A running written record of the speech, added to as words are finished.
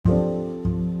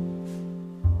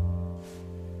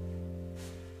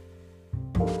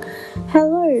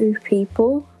Hello,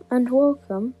 people, and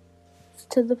welcome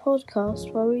to the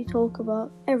podcast where we talk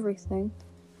about everything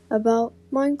about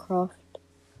Minecraft.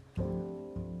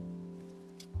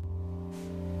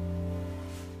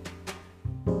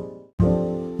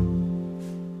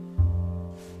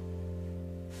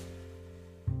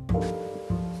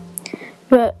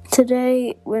 But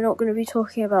today we're not going to be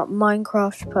talking about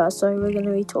Minecraft per se, we're going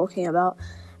to be talking about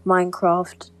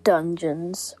Minecraft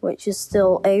Dungeons, which is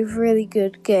still a really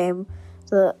good game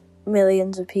that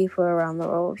millions of people around the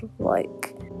world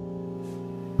like.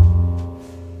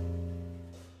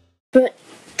 But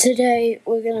today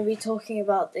we're going to be talking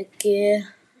about the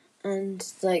gear and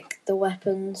the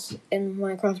weapons in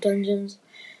Minecraft Dungeons,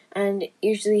 and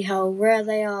usually how rare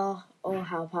they are or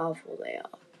how powerful they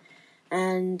are.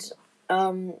 And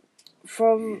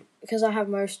because I have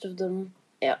most of them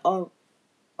on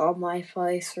my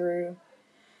playthrough,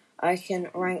 I can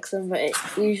rank them, but it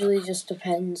usually just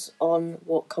depends on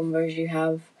what combos you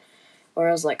have.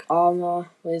 Whereas armor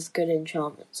with good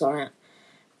enchantments on it.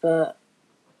 But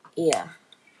yeah.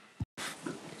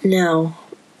 Now,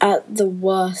 at the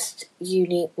worst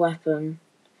unique weapon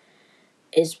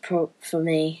for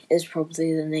me is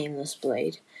probably the Nameless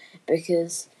Blade,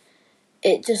 because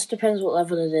it just depends what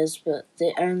level it is, but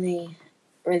the only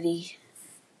really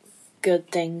good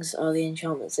things are the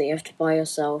enchantments that you have to buy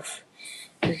yourself,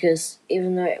 because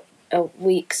even though it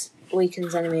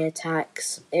weakens enemy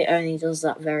attacks, it only does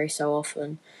that very so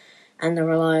often, and the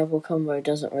reliable combo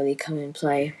doesn't really come in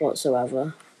play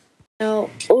whatsoever. Now,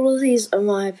 all of these are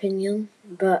my opinion,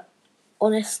 but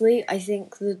honestly, I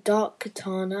think the Dark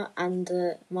Katana and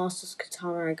the Master's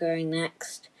Katana are going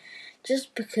next,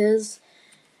 just because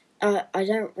I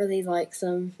don't really like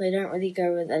them. They don't really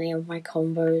go with any of my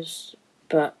combos,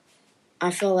 but I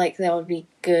feel like they would be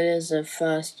good as a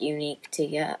first unique to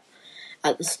get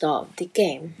at the start of the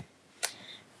game.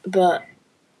 But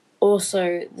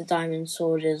also the Diamond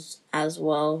Sword is as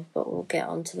well, but we'll get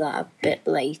onto that a bit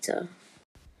later.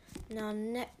 Now,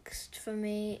 next for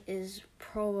me is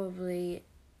probably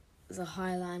the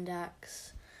Highland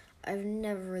Axe. I've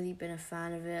never really been a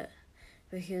fan of it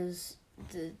because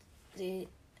the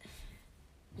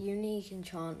unique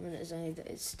enchantment is only that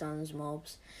it stuns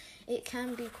mobs. It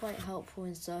can be quite helpful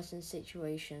in certain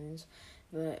situations,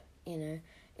 but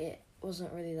it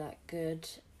wasn't really that good.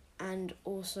 And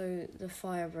also the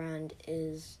Firebrand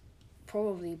is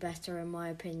probably better in my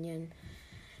opinion.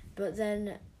 But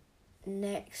then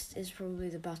next is probably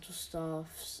the Battle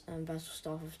Staffs and Battle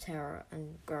Staff of Terror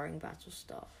and Growing Battle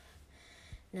Staff.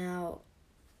 Now,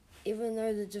 even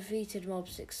though the defeated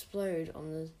mobs explode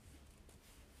on the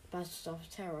Battle Staff of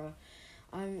Terror,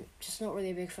 I'm just not really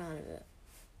a big fan of it.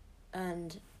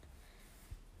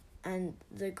 And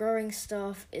the Growing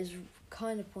Staff is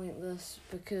kind of pointless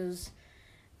because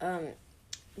the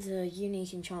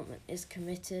unique enchantment is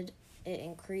committed. It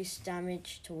increased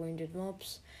damage to wounded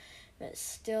mobs, but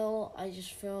still, I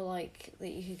just feel like that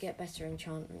you could get better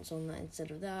enchantments on that instead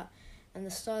of that. And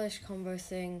the stylish combo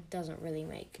thing doesn't really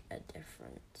make a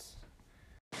difference.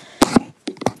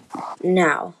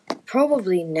 Now,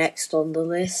 probably next on the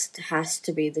list has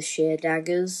to be the Sheer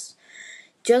Daggers,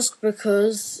 just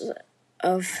because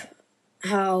of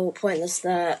how pointless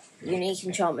that unique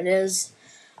enchantment is.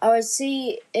 I would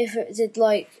see if it did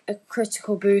a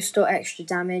critical boost or extra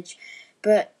damage,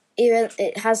 but even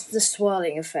it has the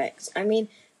swirling effect. I mean,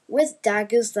 with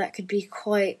daggers that could be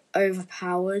quite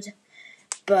overpowered,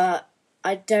 but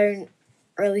I don't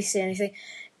really see anything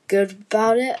good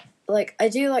about it. I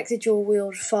do like the dual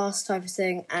wield fast type of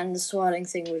thing, and the swirling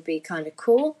thing would be kind of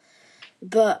cool,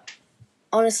 but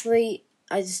honestly,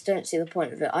 I just don't see the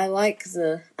point of it. I like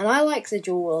the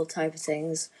dual wield type of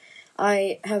things.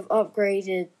 I have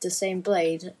upgraded the same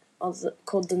blade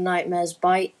called the Nightmare's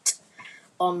Bite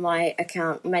on my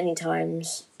account many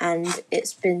times, and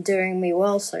it's been doing me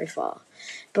well so far.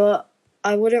 But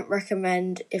I wouldn't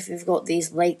recommend, if you've got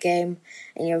these late game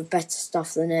and you have better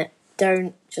stuff than it,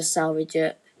 don't just salvage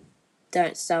it.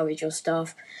 Don't salvage your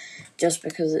stuff just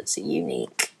because it's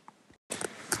unique.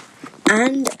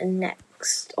 And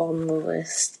next on the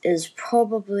list is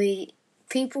probably,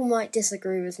 people might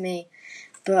disagree with me,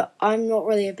 but I'm not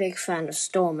really a big fan of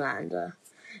Stormlander,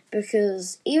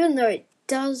 because even though it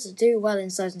does do well in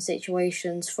certain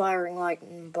situations, firing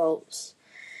lightning bolts,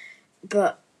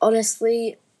 but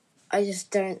honestly, I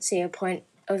just don't see a point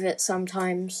of it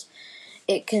sometimes.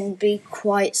 It can be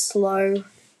quite slow,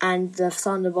 and the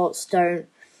thunderbolts don't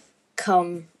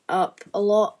come up a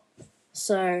lot,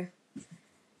 so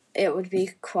it would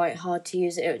be quite hard to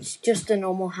use it. It's just a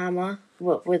normal hammer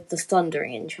with the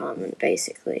thundering enchantment,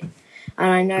 basically.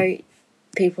 And I know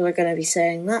people are going to be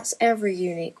saying, that's every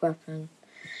unique weapon.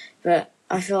 But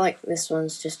I feel like this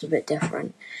one's just a bit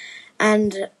different.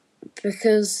 And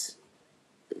because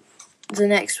the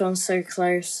next one's so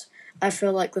close, I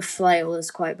feel like the flail is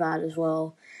quite bad as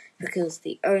well, because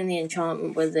the only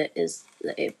enchantment with it is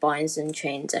that it binds and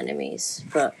chains enemies.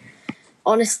 But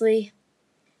honestly,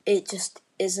 it just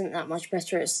isn't that much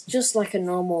better. It's just like a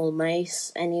normal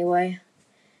mace anyway.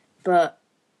 But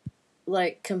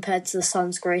like compared to the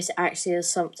Sun's Grace, it actually is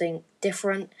something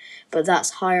different, but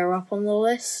that's higher up on the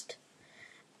list.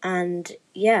 And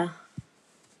yeah,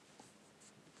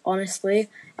 honestly,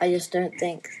 I just don't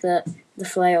think that the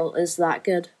flail is that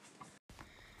good.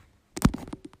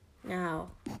 Now,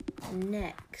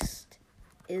 next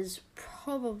is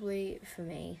probably, for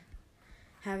me,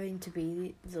 having to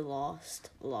be the last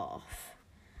laugh.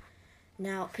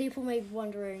 Now, people may be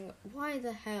wondering, why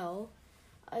the hell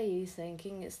are you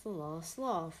thinking it's the last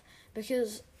laugh?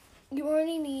 Because you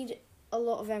only need a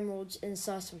lot of emeralds in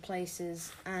certain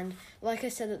places, and like I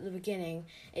said at the beginning,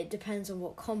 it depends on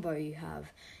what combo you have.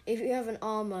 If you have an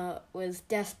armor with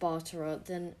Death Barterer,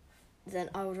 then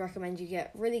I would recommend you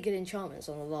get really good enchantments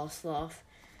on the last laugh,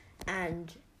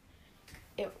 and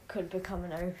it could become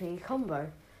an OP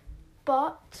combo.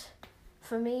 But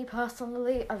for me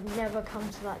personally, I've never come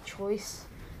to that choice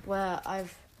where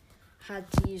I've had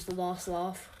to use the last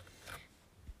laugh,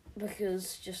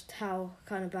 because just how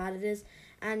kind of bad it is.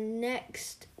 And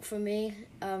next for me,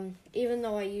 even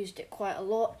though I used it quite a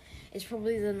lot, it's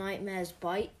probably the Nightmare's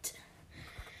Bite,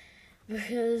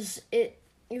 because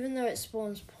even though it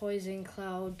spawns poison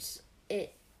clouds,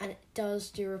 it does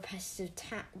do repetitive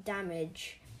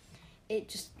damage, it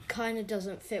just kind of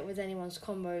doesn't fit with anyone's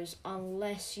combos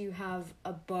unless you have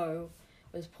a bow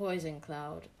with poison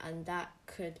cloud, and that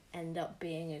could end up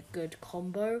being a good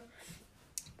combo.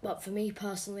 But for me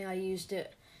personally, I used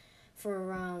it for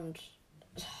around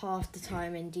half the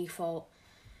time in default,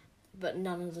 but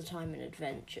none of the time in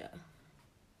adventure.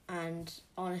 And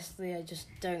honestly, I just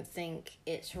don't think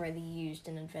it's really used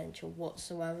in adventure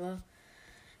whatsoever.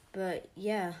 But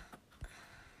yeah.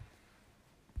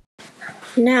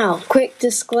 Now, quick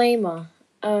disclaimer.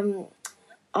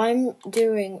 I'm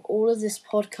doing all of this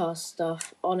podcast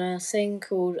stuff on a thing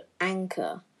called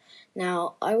Anchor.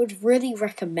 Now, I would really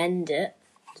recommend it,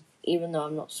 even though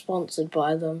I'm not sponsored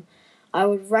by them. I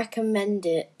would recommend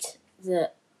it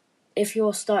that if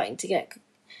you're starting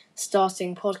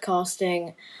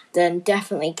podcasting, then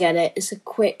definitely get it. It's a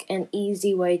quick and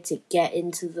easy way to get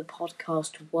into the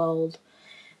podcast world,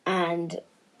 and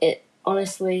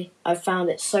honestly, I've found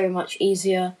it so much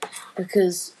easier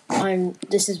because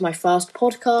this is my first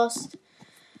podcast,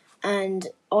 and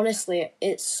honestly,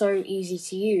 it's so easy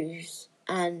to use.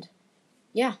 And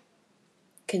yeah,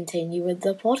 continue with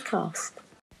the podcast.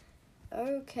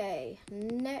 Okay,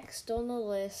 next on the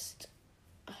list,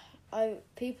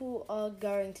 people are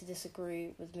going to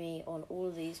disagree with me on all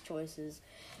of these choices.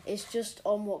 It's just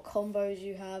on what combos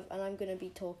you have, and I'm going to be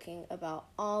talking about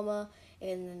armor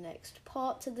in the next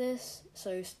part to this,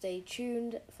 so stay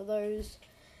tuned for those.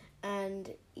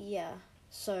 And yeah,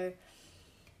 so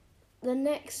the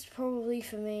next probably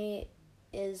for me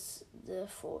is the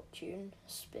Fortune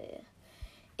Spear.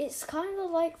 It's kind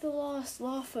of like the last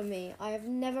laugh for me. I have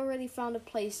never really found a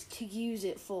place to use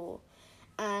it for,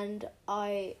 and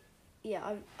I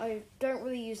don't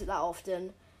really use it that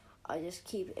often. I just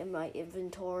keep it in my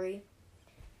inventory.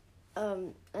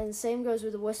 And same goes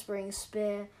with the Whispering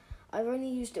Spear. I've only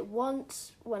used it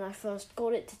once when I first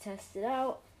got it to test it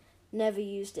out. Never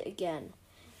used it again.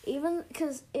 Even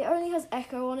because it only has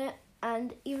Echo on it,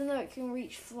 and even though it can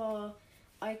reach far,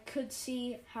 I could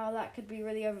see how that could be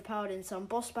really overpowered in some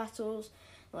boss battles,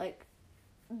 like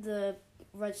the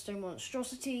Redstone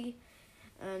Monstrosity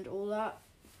and all that.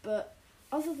 But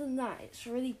other than that, it's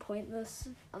really pointless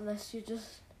unless you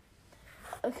just...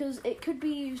 because it could be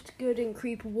used good in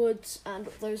Creeper Woods and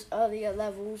those earlier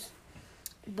levels,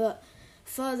 but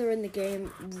further in the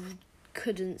game,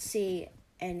 couldn't see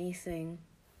anything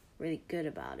really good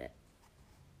about it.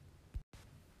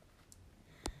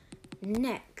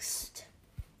 Next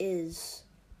is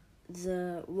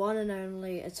the one and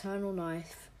only Eternal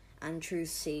Knife and Truth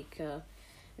Seeker.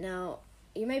 Now,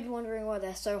 you may be wondering why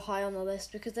they're so high on the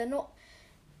list, because they're not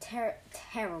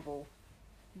terrible.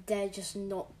 They're just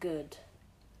not good,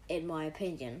 in my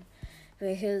opinion,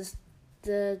 because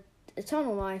the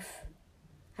Eternal Knife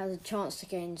has a chance to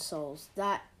gain souls.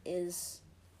 That is,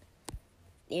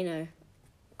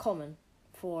 common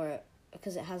for it,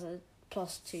 because it has a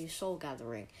 +2 soul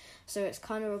gathering. So it's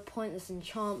kind of a pointless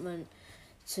enchantment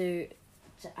to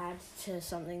add to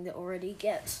something that already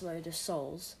gets load of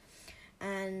souls.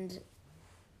 And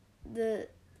the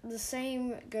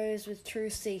same goes with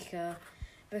Truth Seeker,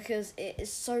 because it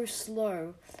is so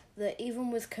slow that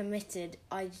even with committed,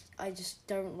 I just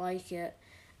don't like it,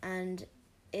 and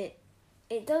it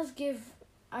does give.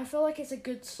 I feel like it's a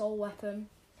good soul weapon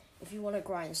if you want to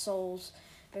grind souls,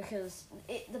 because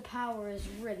the power is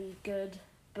really good,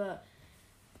 but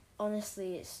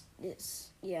honestly, it's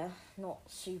not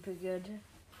super good.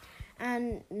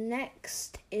 And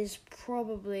next is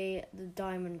probably the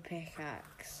diamond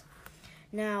pickaxe.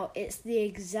 Now, it's the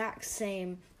exact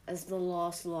same as the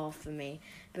last laugh for me,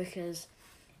 because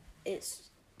it's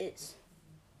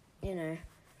they're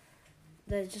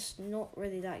just not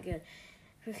really that good.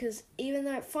 Because even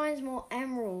though it finds more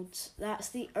emeralds, that's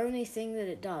the only thing that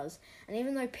it does. And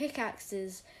even though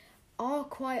pickaxes are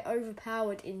quite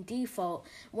overpowered in default,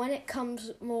 when it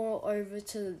comes more over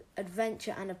to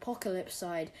adventure and apocalypse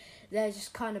side, they're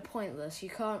just kind of pointless. You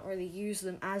can't really use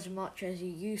them as much as you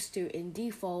used to in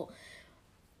default.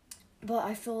 But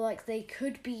I feel like they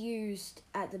could be used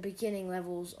at the beginning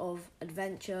levels of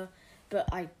adventure,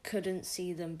 but I couldn't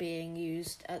see them being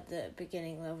used at the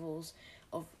beginning levels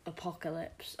of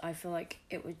apocalypse. I feel like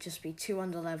it would just be too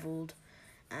underleveled,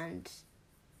 and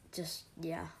just,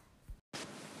 yeah.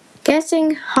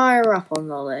 Getting higher up on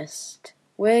the list,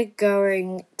 we're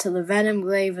going to the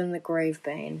Venomglaive and the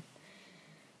Gravebane.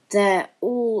 They're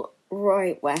all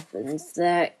right weapons.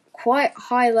 They're quite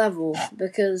high level,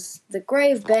 because the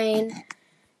Gravebane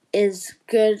is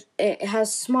good. It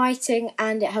has smiting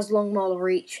and it has long molar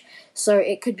reach, so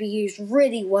it could be used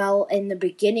really well in the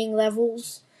beginning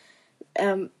levels.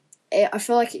 I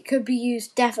feel like it could be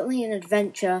used definitely in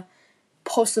adventure,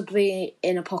 possibly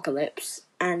in apocalypse,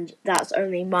 and that's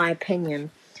only my opinion.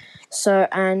 So,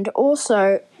 and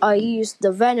also, I used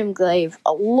the Venomglaive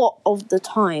a lot of the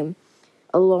time,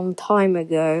 a long time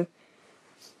ago,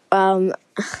 and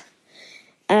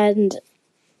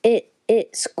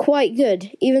it's quite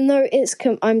good, even though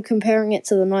I'm comparing it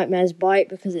to the Nightmare's Bite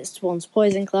because it spawns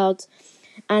poison clouds,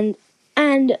 and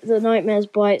the Nightmare's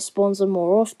Bite spawns them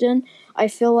more often. I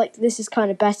feel like this is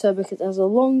kind of better because it has a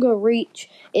longer reach,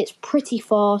 it's pretty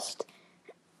fast,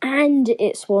 and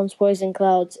it spawns poison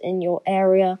clouds in your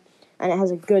area, and it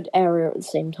has a good area at the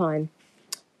same time.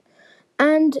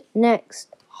 And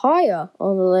next, higher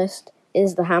on the list,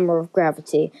 is the Hammer of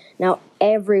Gravity. Now,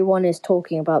 everyone is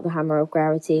talking about the Hammer of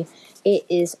Gravity. It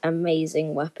is an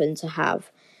amazing weapon to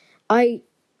have. I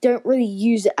don't really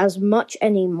use it as much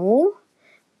anymore,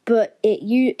 but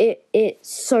it's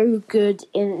so good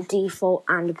in default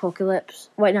and apocalypse.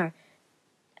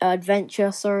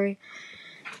 Adventure, sorry.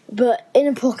 But in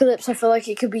apocalypse, I feel like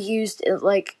it could be used at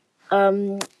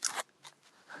the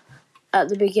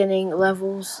beginning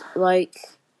levels, like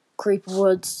Creeper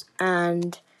Woods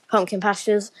and Pumpkin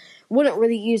Pastures. Wouldn't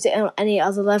really use it on any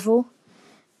other level,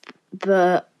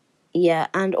 but yeah.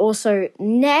 And also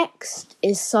next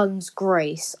is Sun's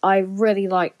Grace. I really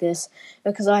like this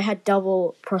because I had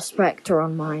double Prospector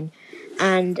on mine,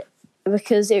 and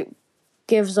because it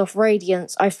gives off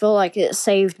radiance, I feel like it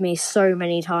saved me so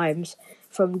many times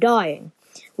from dying,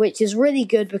 which is really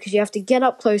good because you have to get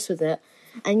up close with it,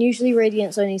 and usually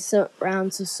radiance only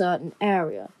surrounds a certain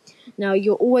area. Now,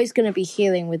 you're always going to be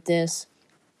healing with this,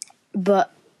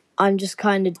 but I'm just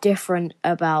kind of different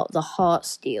about the Heart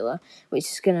Stealer,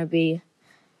 which is going to be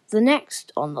the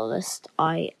next on the list,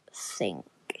 I think.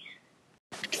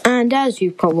 And as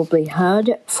you probably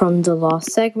heard from the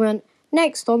last segment,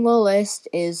 next on the list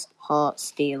is Heart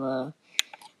Stealer.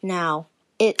 Now,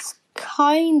 it's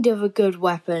kind of a good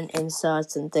weapon in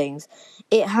certain things.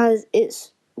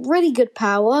 It's really good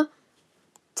power,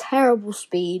 terrible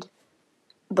speed,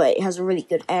 but it has a really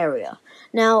good area.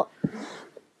 Now,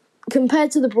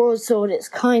 compared to the broadsword, it's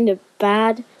kind of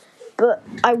bad, but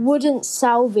I wouldn't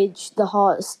salvage the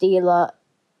Heart Stealer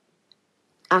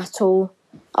at all.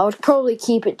 I would probably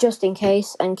keep it just in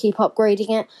case and keep upgrading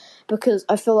it, because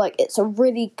I feel like it's a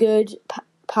really good,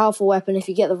 powerful weapon if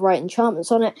you get the right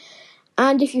enchantments on it,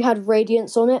 and if you had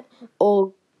Radiance on it,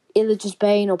 or Illager's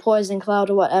Bane, or Poison Cloud,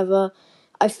 or whatever.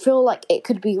 I feel like it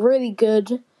could be really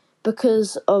good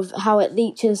because of how it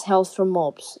leeches health from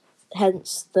mobs,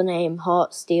 hence the name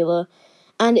Heart Stealer,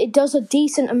 and it does a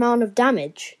decent amount of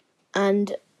damage,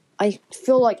 and I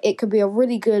feel like it could be a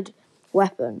really good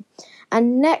weapon.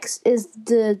 And next is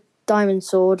the Diamond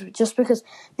Sword, just because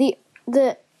the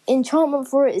enchantment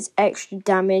for it is extra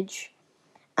damage,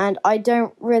 and I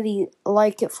don't really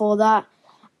like it for that,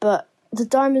 but the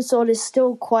Diamond Sword is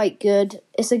still quite good.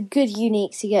 It's a good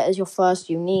unique to get as your first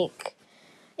unique.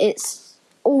 It's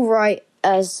alright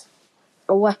as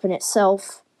a weapon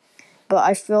itself, but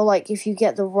I feel like if you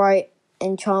get the right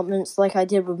enchantments like I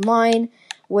did with mine,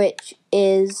 which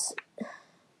is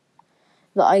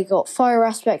that I got Fire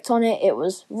Aspect on it, it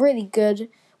was really good,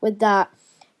 with that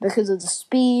because of the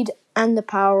speed and the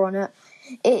power on it.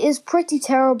 It is pretty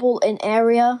terrible in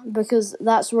area because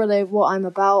that's really what I'm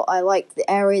about. I like the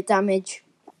area damage.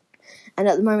 And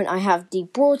at the moment I have the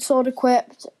broadsword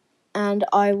equipped, and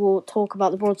I will talk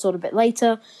about the broadsword a bit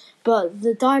later. But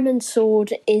the diamond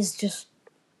sword is just,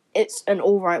 it's an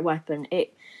alright weapon.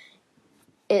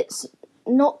 It's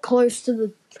not close to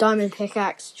the diamond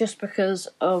pickaxe just because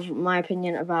of my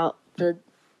opinion about the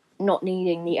not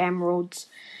needing the emeralds.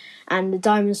 And the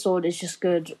diamond sword is just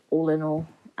good all in all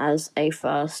as a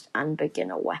first and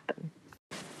beginner weapon.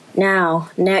 Now,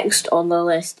 next on the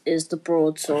list is the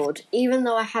broadsword. Even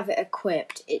though I have it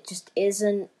equipped, it just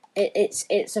isn't.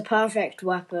 It's a perfect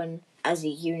weapon as a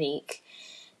unique.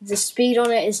 The speed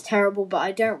on it is terrible, but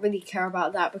I don't really care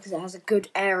about that because it has a good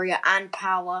area and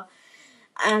power.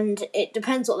 And it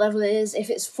depends what level it is. If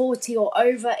it's 40 or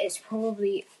over, it's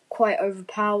probably quite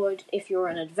overpowered if you're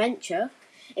an adventure.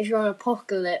 If you're on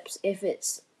Apocalypse, if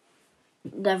it's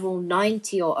level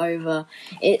 90 or over,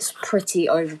 it's pretty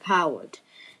overpowered.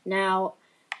 Now,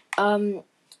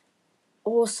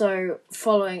 also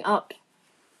following up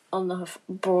on the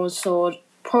broadsword,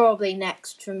 probably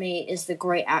next for me is the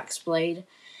Great Axe Blade.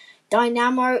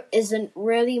 Dynamo isn't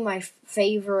really my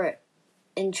favourite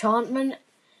enchantment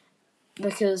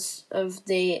because of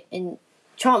the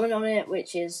enchantment on it,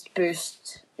 which is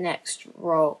boost next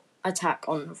roll, attack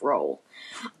on roll.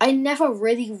 I never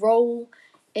really roll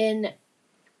in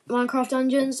Minecraft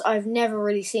Dungeons. I've never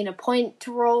really seen a point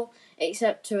to roll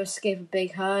except to escape a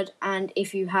big herd and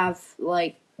if you have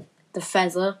like the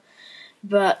feather,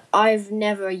 but I've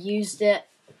never used it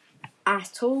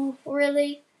at all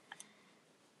really.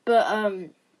 But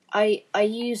I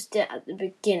used it at the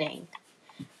beginning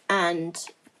and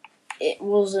it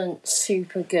wasn't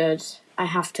super good, I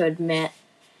have to admit.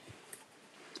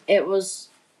 It was,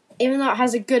 even though it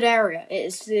has a good area, it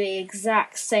is the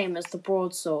exact same as the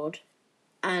broadsword,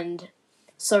 and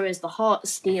so is the Heart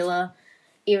Stealer,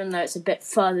 even though it's a bit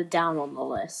further down on the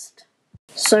list.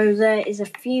 So there is a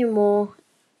few more,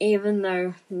 even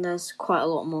though there's quite a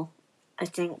lot more, I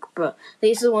think, but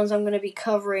these are the ones I'm going to be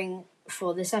covering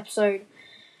for this episode.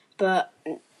 But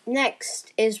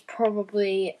next is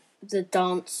probably the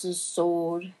Dancer's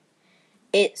Sword.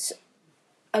 It's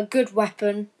a good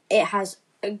weapon, it has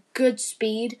a good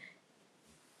speed,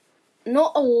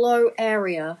 not a low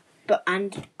area,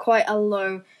 and quite a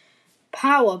low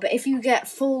power, but if you get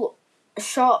full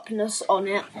sharpness on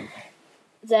it,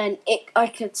 then I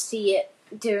could see it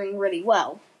doing really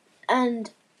well. And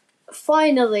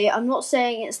finally, I'm not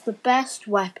saying it's the best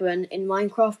weapon in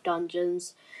Minecraft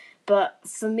Dungeons, but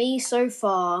for me so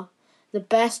far, the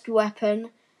best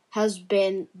weapon has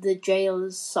been the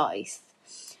Jailer's Scythe.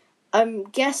 I'm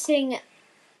guessing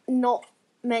not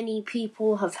many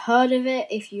people have heard of it.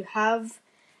 If you have,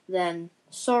 then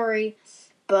sorry,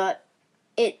 but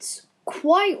it's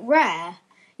quite rare.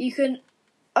 You can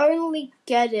only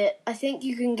get it, I think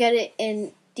you can get it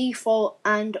in default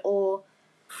and or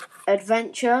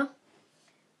adventure,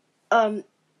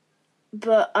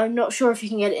 but I'm not sure if you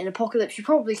can get it in Apocalypse. You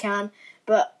probably can,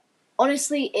 but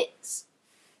honestly, it's,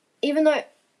 even though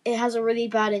it has a really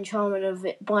bad enchantment of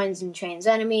it binds and chains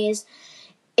enemies,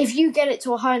 if you get it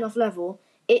to a high enough level,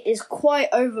 it is quite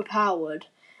overpowered.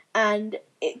 And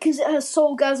because it has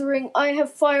Soul Gathering, I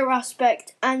have Fire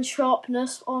Aspect and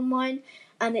Sharpness on mine,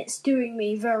 and it's doing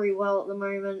me very well at the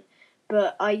moment.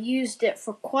 But I used it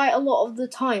for quite a lot of the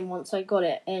time once I got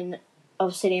it in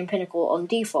Obsidian Pinnacle on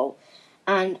default.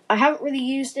 And I haven't really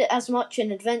used it as much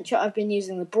in Adventure. I've been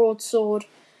using the Broadsword.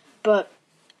 But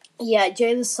yeah,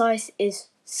 Jailer's Scythe is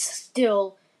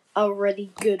still a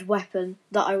really good weapon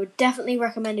that I would definitely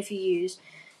recommend if you use.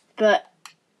 But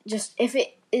just if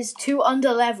it is too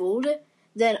underleveled,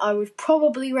 then I would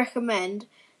probably recommend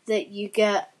that you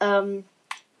get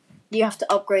you have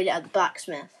to upgrade it at the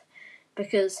blacksmith,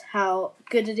 because how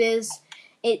good it is.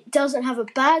 It doesn't have a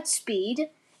bad speed,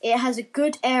 it has a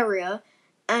good area,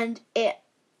 and it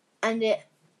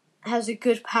has a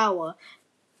good power,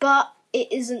 but it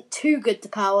isn't too good to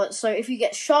power. So if you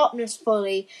get sharpness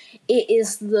fully, it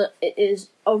is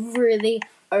a really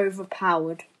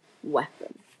overpowered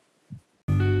weapon.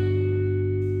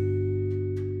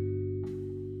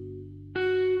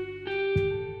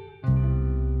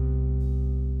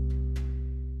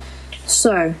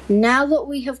 So, now that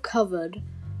we have covered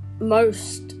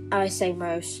most, I say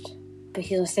most,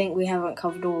 because I think we haven't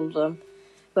covered all of them,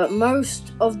 but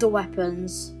most of the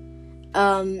weapons,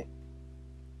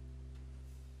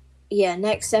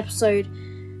 next episode,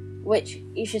 which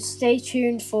you should stay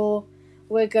tuned for,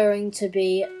 we're going to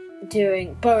be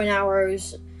doing bow and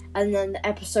arrows, and then the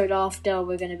episode after,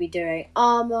 we're going to be doing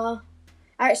armor.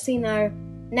 Actually, no,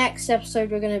 next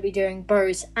episode we're going to be doing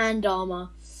bows and armor,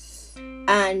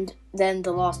 and then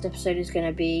the last episode is going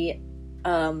to be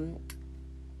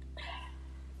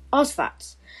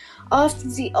artifacts. After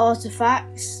the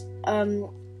artifacts, I'm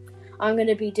going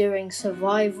to be doing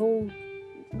survival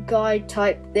guide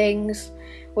type things,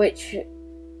 which,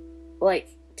 like,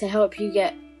 to help you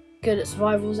get good at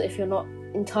survivals if you're not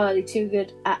entirely too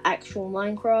good at actual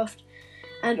Minecraft.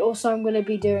 And also I'm going to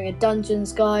be doing a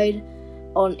dungeons guide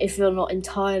on if you're not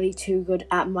entirely too good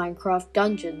at Minecraft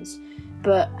dungeons.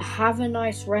 But have a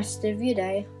nice rest of your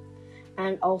day,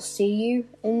 and I'll see you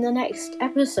in the next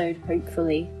episode,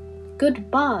 hopefully.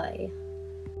 Goodbye.